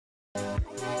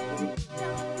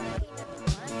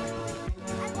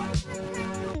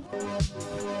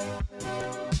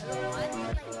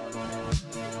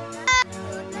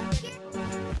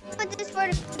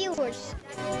viewers?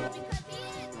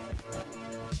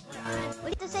 What do you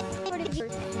have to say for the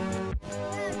viewers?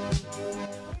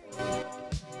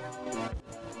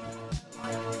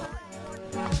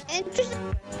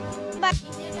 Interesting.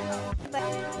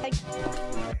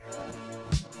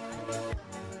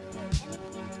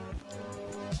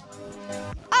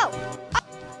 Oh!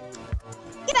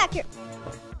 Get back here!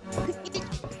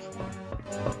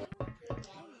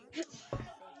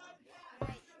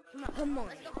 Come on.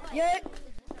 Yeah.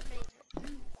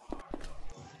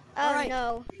 Oh right.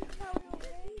 no.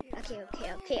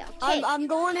 Okay. I'm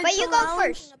going into But you go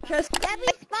first. That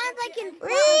he spawns like in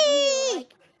front of you.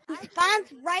 Like, he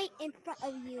spawns right in front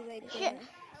of you right there.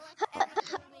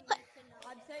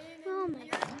 Oh my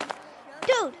god.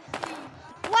 Dude!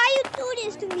 Why you do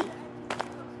this to me?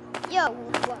 Yo,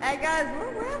 what? Hey guys,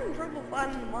 we're having trouble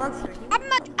finding the monster.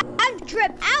 I'm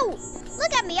dripped out.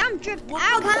 Look at me, I'm dripped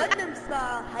out. Gundam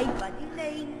style. Hey buddy,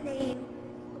 name.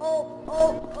 Oh,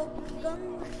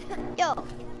 guns. Yo,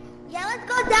 Yeah, let's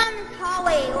go down this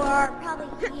hallway or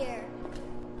probably here.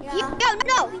 Yeah.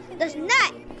 no, there's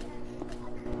not.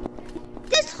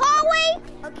 This hallway?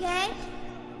 Okay.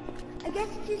 I guess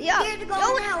you're too Yo, scared to go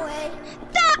yo, that way.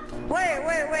 Stop!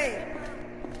 Wait.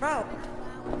 Bro,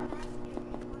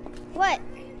 What?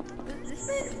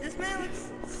 this man looks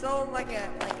so like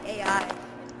AI.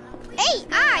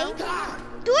 AI?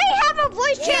 Do I have a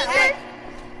voice changer?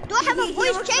 Do I have a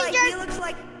voice changer? He looks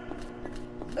like.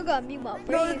 I gotta mute my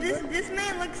Bro, brain. this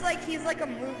man looks like he's like a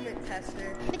movement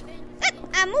tester.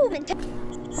 I'm moving. Dude,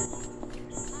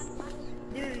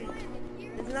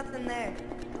 there's nothing there.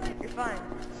 You're fine.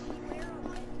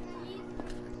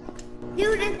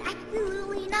 Dude, there's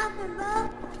absolutely nothing, bro.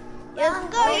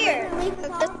 Let's go here.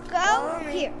 Let's go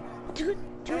here.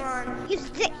 Come on. He's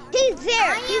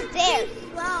there. He's there.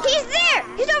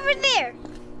 He's over there.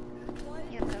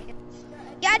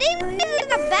 Yeah, this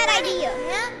is a bad idea.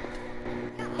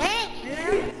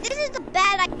 This is a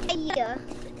bad idea.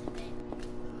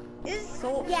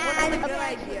 So, what's a good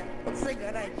idea? What's a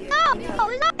good idea? No, it's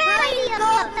not a bad idea.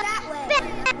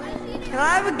 Can I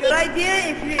have a good idea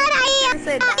if you're gonna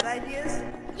say bad ideas?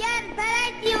 Yeah,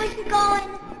 bad idea. We should go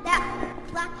in that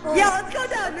black hole. Yeah, let's go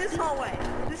down this hallway.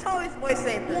 This hallway's way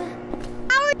safer.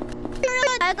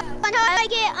 I'm gonna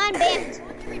get unbanned.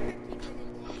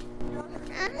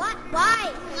 What?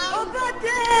 Why? Oh, God,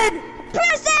 dead!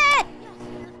 Press it!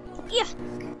 Yeah.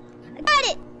 I got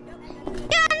it.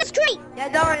 Get on the street. Yeah,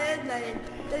 don't worry,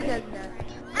 there's nothing.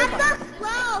 I'm so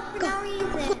slow for no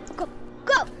reason. Go.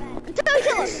 Until you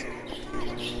kill us.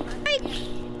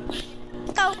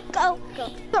 Go.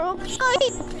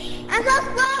 I'm so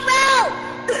slow, bro.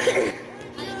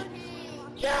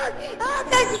 Oh,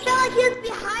 guys, it felt like he was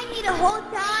behind me the whole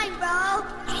time, bro.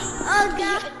 Oh,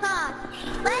 God.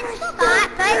 Let's spot.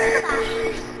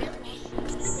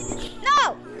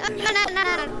 No.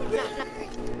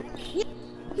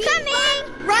 Coming.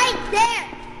 Right there.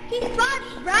 He spawns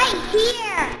right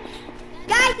here.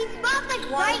 Guys, he spawns like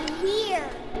right here.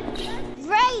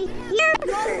 Right here.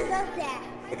 He always does that.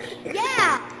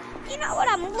 Yeah. You know what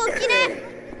I'm looking at?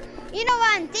 You know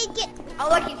what I'm thinking? Oh,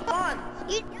 look, he spawned.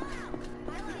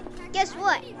 Guess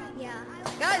what? Yeah.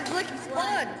 Guys, look, he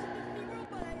spawned.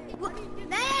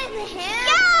 That isn't him.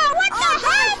 Yo, what the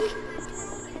heck?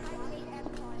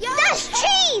 Yo, That's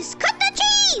cheese. Cut the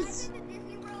cheese.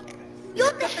 Yo,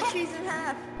 Cut the cheese in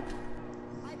half.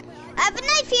 I have a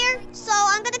knife here, so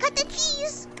I'm gonna cut the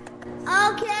cheese.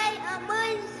 Okay,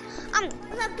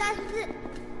 what's up, guys?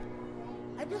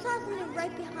 I just saw something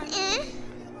right behind me.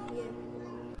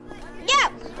 Yeah,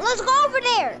 let's go over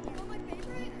there.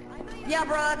 Yeah,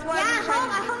 bro, that's why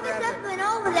I hope there's nothing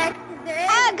over there, 'cause there is.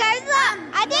 Guys, look,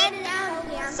 I did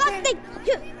something.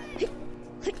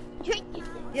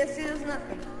 Yeah, see, there's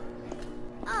nothing.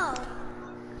 Oh.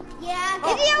 Yeah.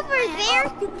 Is he over there?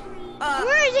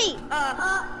 Where is he?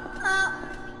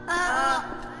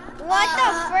 What the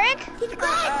frick? He's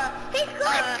glitched. He's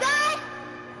glitched, guys.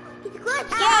 He's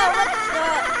glitched. Yeah, let's go.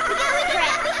 We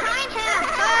get behind him.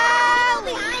 Oh,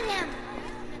 Behind him.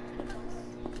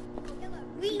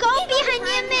 go behind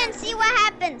him and see what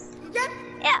happens. Just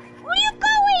Yeah, where you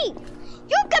going?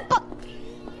 You can put.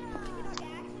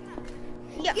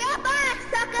 Yeah. goodbye,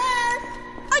 suckers.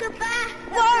 Goodbye.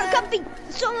 Or suckers. copy.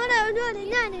 So no.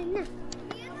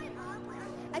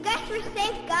 I guess we're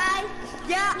safe, guys.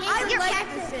 Yeah, I You're like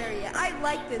captain. this area. I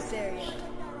like this area.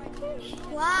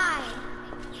 Why?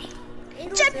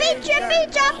 Chippy, choppa,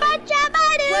 choppa,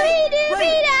 doobie,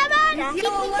 doobie, dabba. You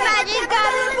know what? Magic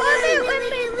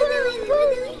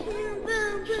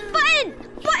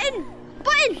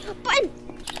button.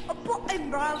 A button,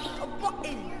 bro. A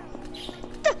button.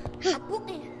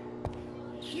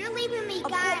 You're leaving me,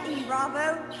 guys.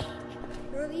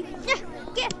 Get.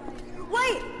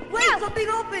 Wait, No. something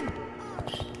opened.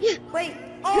 Yeah. Wait,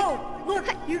 oh, look,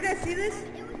 you guys see this?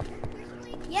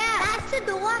 Yeah, that's the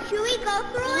door. Should we go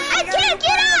through it? I can't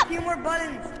get A up. few more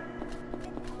buttons.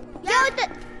 Yo,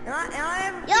 And I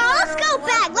have a yo, feeling let's I know go where the last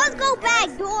back. Let's button go is, back,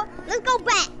 guys. door. Let's go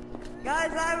back.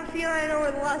 Guys, I have a feeling I know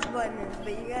where the last button is,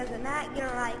 but you guys are not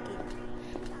gonna like it.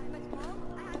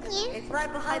 Yeah. It's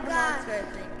right behind Oh, the God. monster, I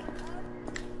think.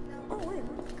 Oh, wait.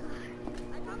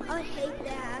 I hate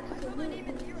that. Absolutely.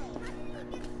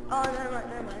 Oh, never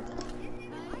mind.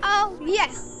 Oh,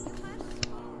 yes.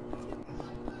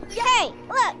 Hey,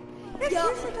 look. Yo.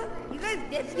 You guys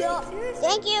did Yo. this? Seriously?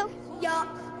 Thank you. Yeah.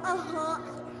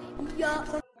 Yeah.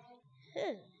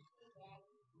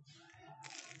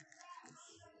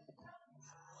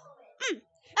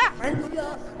 Ah, Friends?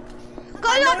 Yeah. go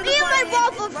I know up the eat my button is.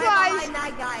 waffle It's right fries. behind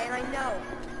that guy, and I know.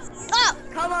 Oh,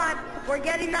 Come on, we're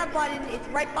getting that button. It's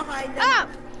right behind them. oh.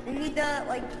 We need to,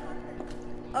 like...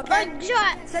 Okay. Like,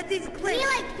 shut. Set these clips.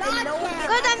 like, and no dodge one him. gets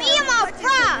Cause I'm access eating my to touch it,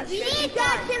 fries. so We it should need be to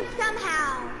dodge fine. him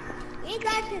somehow. We need to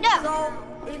dodge him. No. So,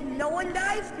 if no one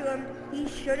dies to him, he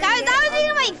shouldn't Guys, get I was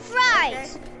eating my unlocked,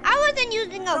 fries. okay? I wasn't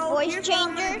using a So voice here's what I'm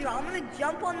gonna changer. do. I'm gonna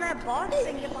jump on that box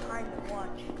and get behind him.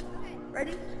 Watch.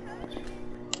 Ready?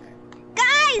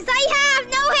 Guys, I have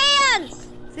no hands.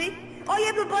 See? Oh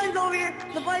yeah, the button's over here.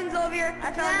 The button's over here.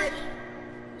 I found it.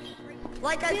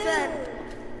 Like I said.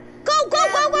 Go.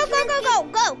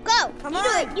 Come You on. do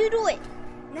it. You do it.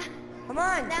 Come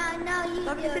on. No, you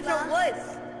Stop do being it, such a bro.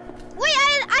 wuss. Wait,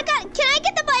 I got. Can I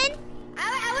get the button?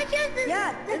 I would choose this.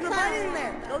 Yeah, this there's a one. button in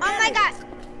there. Go Oh get my it. god.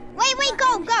 Wait,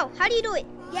 go. How do you do it?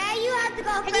 Yeah, you have to go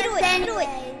How first do you do it? How do you do it?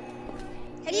 anyways.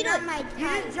 How do you do Get it? on my You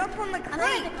time. just jump on the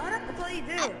crate. That's all you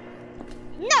do.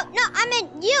 No, I meant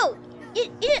you. You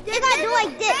gotta do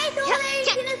like this. Space over there, you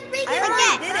can just freak I it already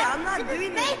out, did it. bro. I'm not There's a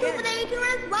doing this space over again. there, you can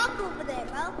just walk over there,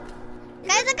 bro.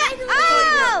 Guys, I got. There's a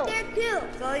space over Oh! there too.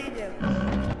 That's all you do.